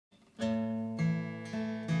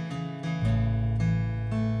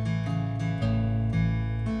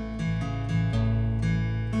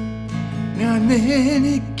Now and then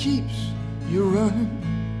it keeps you running,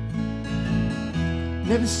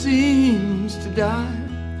 never seems to die.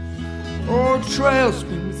 Oh, trail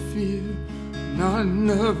spin with fear, not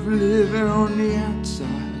enough living on the outside.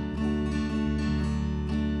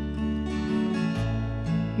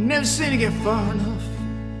 Never seem to get far enough,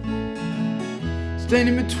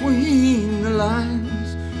 standing between the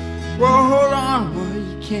lines. Well, hold on while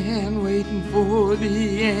you can, waiting for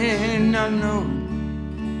the end, not knowing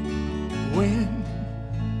when.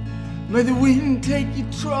 May the wind take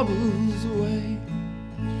your troubles away.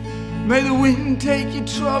 May the wind take your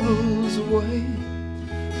troubles away.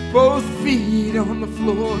 Both feet on the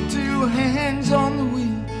floor, two hands on the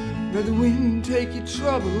wheel. May the wind take your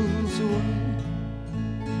troubles away.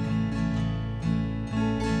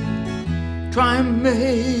 Try and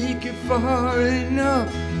make it far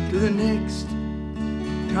enough to the next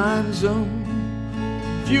time zone.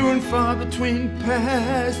 Few and far between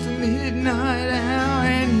past the midnight hour,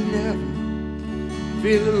 and you never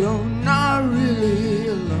feel alone, not really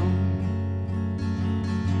alone.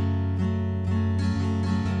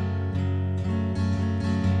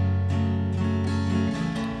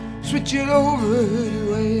 Switch it over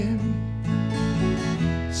to AM,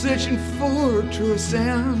 searching for a truer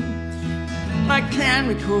sound. I can't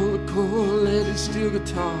recall the chord, let it steel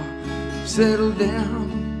guitar settle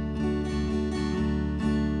down.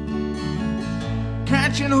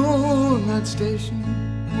 Catch an old night station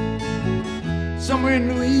somewhere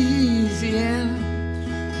in Louisiana.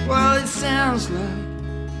 Well, it sounds like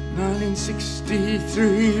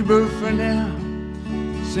 1963, but for now,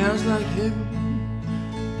 sounds like heaven.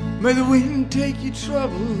 May the wind take your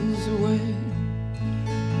troubles away.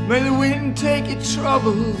 May the wind take your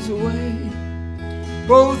troubles away.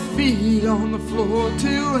 Both feet on the floor,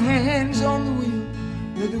 two hands on the wheel.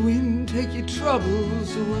 May the wind take your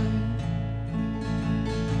troubles away.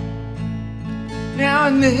 Now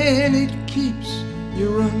and then it keeps you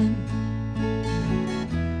running,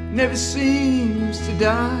 never seems to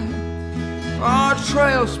die. Our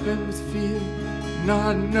trail spent with fear,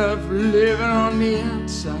 not enough living on the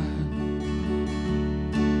outside.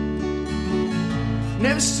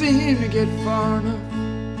 Never seem to get far enough,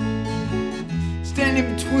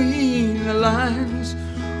 standing between the lines.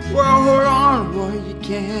 Well, hold on while you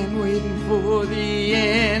can, waiting for the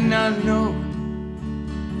end, not knowing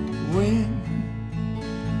when.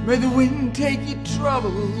 May the wind take your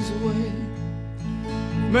troubles away.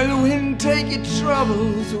 May the wind take your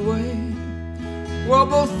troubles away. Well,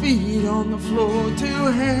 both feet on the floor, two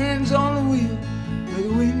hands on the wheel. May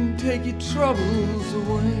the wind take your troubles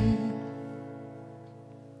away.